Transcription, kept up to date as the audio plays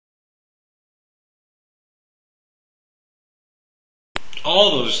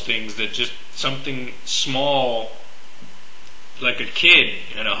all those things that just something small, like a kid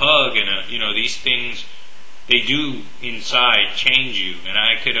and a hug and these things, they do inside change you, and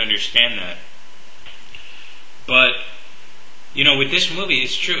I could understand that. But with this movie,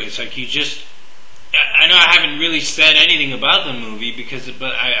 it's true. It's like you just. I know I haven't really said anything about the movie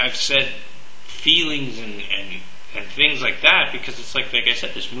but I've said feelings and things like that because it's like I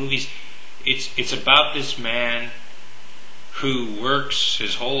said, this movie's it's about this man who works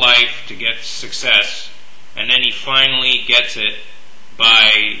his whole life to get success, and then he finally gets it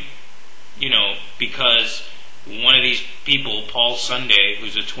by because one of these people, Paul Sunday,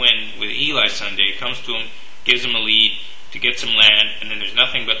 who's a twin with Eli Sunday, comes to him, gives him a lead to get some land, and then there's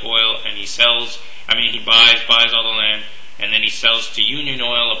nothing but oil, and he buys all the land, and then he sells to Union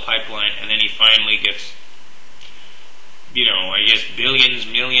Oil, a pipeline, and then he finally gets, I guess billions,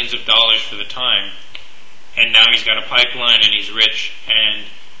 millions of dollars for the time, and now he's got a pipeline and he's rich, and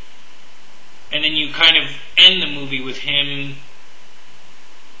then you kind of end the movie with him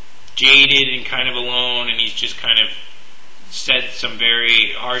jaded and kind of alone, and he's just kind of said some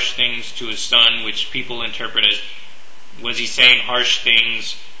very harsh things to his son, which people interpret as, was he saying harsh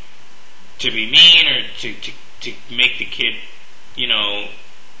things to be mean or to make the kid,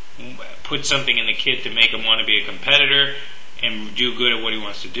 put something in the kid to make him want to be a competitor and do good at what he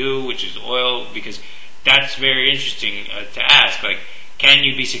wants to do, which is oil? Because that's very interesting to ask. Like, can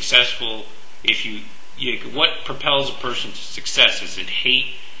you be successful if what propels a person to success? Is it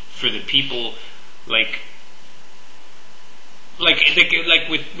hate for the people, like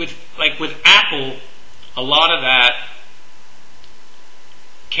with Apple? A lot of that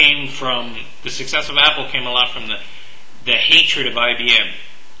came from the success of Apple. Came a lot from the hatred of IBM,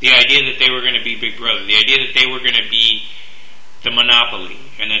 the idea that they were going to be Big Brother, the idea that they were going to be the monopoly,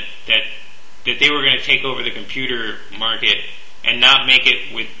 and that they were going to take over the computer market and not make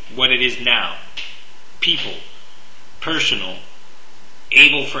it with what it is now. People, personal,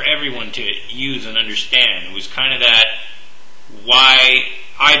 able for everyone to use and understand. It was kind of that why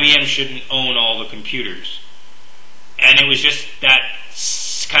IBM shouldn't own all the computers. And it was just that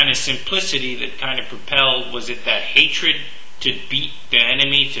kind of simplicity that kind of propelled, was it that hatred to beat the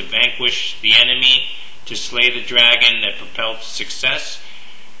enemy, to vanquish the enemy, to slay the dragon that propelled to success?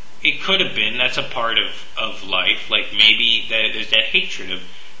 It could have been. That's a part of life. Like maybe there's that hatred of,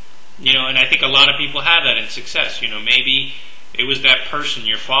 and I think a lot of people have that in success. Maybe it was that person,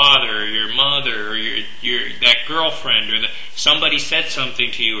 your father or your mother or your that girlfriend, or somebody said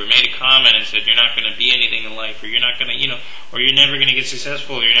something to you or made a comment and said you're not going to be anything in life, or you're not going to, or you're never going to get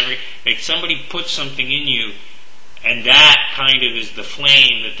successful, or you're never, like somebody put something in you, and that kind of is the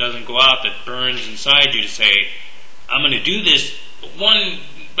flame that doesn't go out, that burns inside you to say, I'm going to do this. One,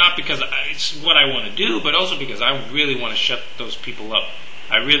 not because it's what I want to do, but also because I really want to shut those people up.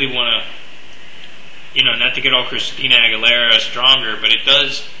 I really want to, not to get all Christina Aguilera stronger, but it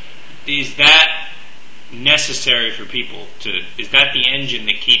does. Is that necessary for people? Is that the engine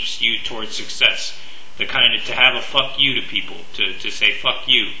that keeps you towards success? The kind of to have a fuck you to people, to say fuck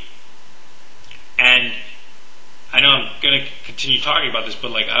you. And I know I'm going to continue talking about this,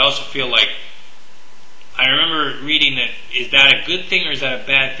 but I also feel like I remember reading that, is that a good thing or is that a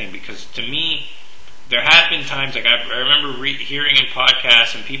bad thing? Because to me, there have been times, I remember hearing in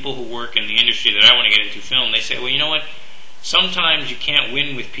podcasts and people who work in the industry that I want to get into film, they say, well, you know what? Sometimes you can't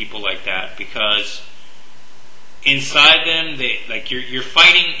win with people like that because inside them, you're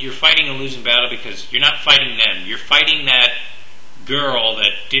fighting a losing battle because you're not fighting them. You're fighting that girl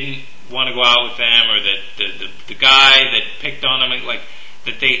that didn't want to go out with them, or that the guy that picked on them,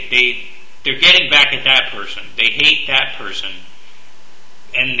 that they're getting back at that person. They hate that person,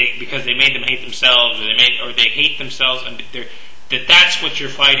 and because they made them hate themselves, or they hate themselves, and that's what you're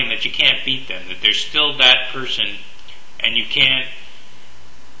fighting. That you can't beat them. That there's still that person, and you can't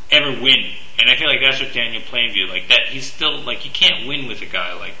ever win. And I feel like that's what Daniel Plainview, that he's still you can't win with a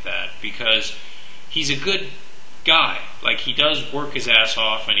guy like that because he's a good guy. He does work his ass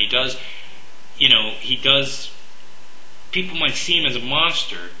off, and he does. People might see him as a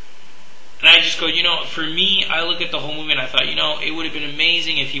monster. And I just go, for me, I look at the whole movie and I thought, it would have been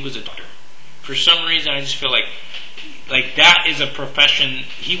amazing if he was a doctor. For some reason, I just feel like that is a profession.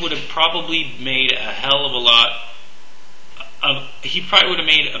 He would have probably made a hell of a lot of. He probably would have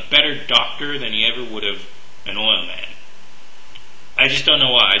made a better doctor than he ever would have an oil man. I just don't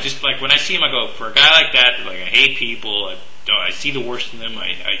know why. I just when I see him, I go, for a guy like that, I hate people. I see the worst in them.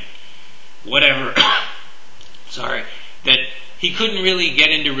 I whatever. Sorry, that. He couldn't really get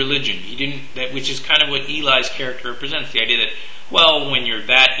into religion. He didn't, which is kind of what Eli's character represents. The idea that, well, when you're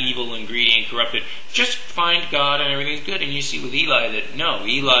that evil and greedy and corrupted. Just find God and everything's good. And you see with Eli that no,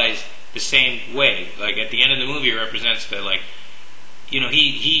 Eli's the same way. Like at the end of the movie, it represents that like,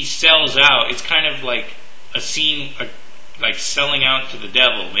 he sells out. It's kind of like a scene, like selling out to the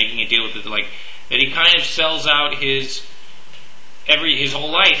devil, making a deal with it, like that he kind of sells out his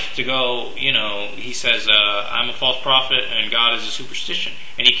whole life to go. He says, "I'm a false prophet and God is a superstition,"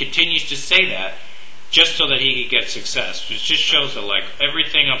 and he continues to say that just so that he could get success. It just shows that like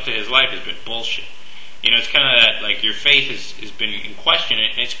everything up to his life has been bullshit. It's kind of that like your faith has been in question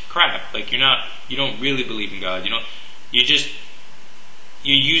and it's crap. Like you don't really believe in God.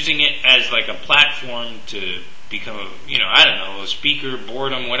 You're using it as like a platform to become a speaker,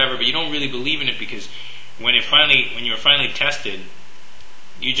 boredom, whatever, but you don't really believe in it because when you were finally tested,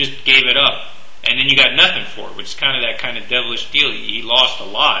 you just gave it up and then you got nothing for it, which is kind of that kind of devilish deal. He lost a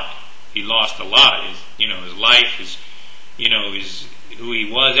lot. His life, his who he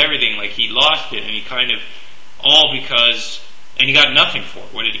was, everything. Like he lost it, and he kind of and he got nothing for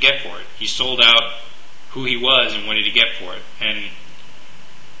it. What did he get for it? He sold out who he was, and what did he get for it? And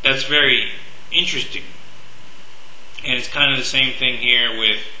that's very interesting. And it's kind of the same thing here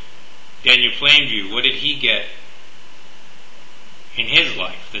with Daniel Plainview. What did he get in his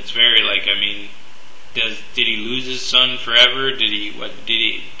life? That's very like, did he lose his son forever?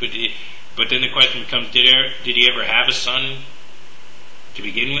 But then the question becomes, did he ever have a son to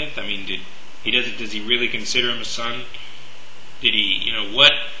begin with? Does he really consider him a son? Did he,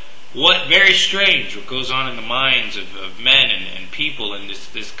 what very strange what goes on in the minds of men and people, and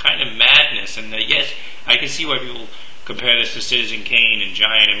this kind of madness. And that, yes, I can see why people compare this to Citizen Kane and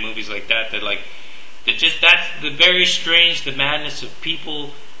Giant and movies like that. That's the very strange, the madness of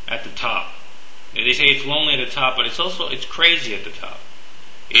people at the top. They say it's lonely at the top, but it's crazy at the top.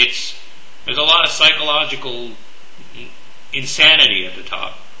 There's a lot of psychological insanity at the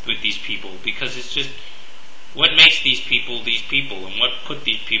top with these people, because it's just what makes these people, and what put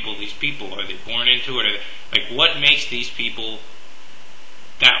these people. Are they born into it? What makes these people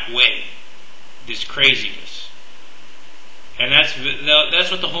that way? This craziness. And that's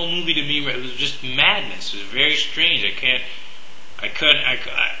what the whole movie to me, it was just madness. It was very strange.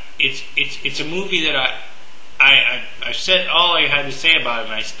 It's a movie that I said all I had to say about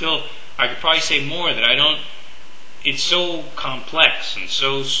it, and I could probably say more that I don't. It's so complex and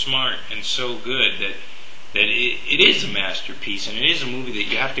so smart and so good that it is a masterpiece, and it is a movie that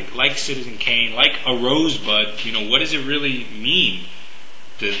you have to, like Citizen Kane, like A Rosebud. What does it really mean?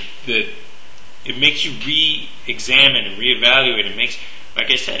 That it makes you re-examine and re-evaluate. It makes,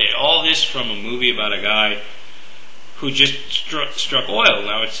 like I said, all this from a movie about a guy who just struck oil.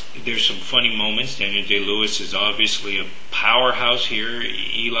 Now there's some funny moments. Daniel Day-Lewis is obviously a powerhouse here.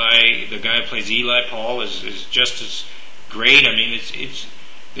 Eli, the guy who plays Eli Paul, is just as great.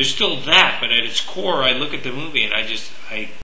 There's still that, but at its core, I look at the movie and I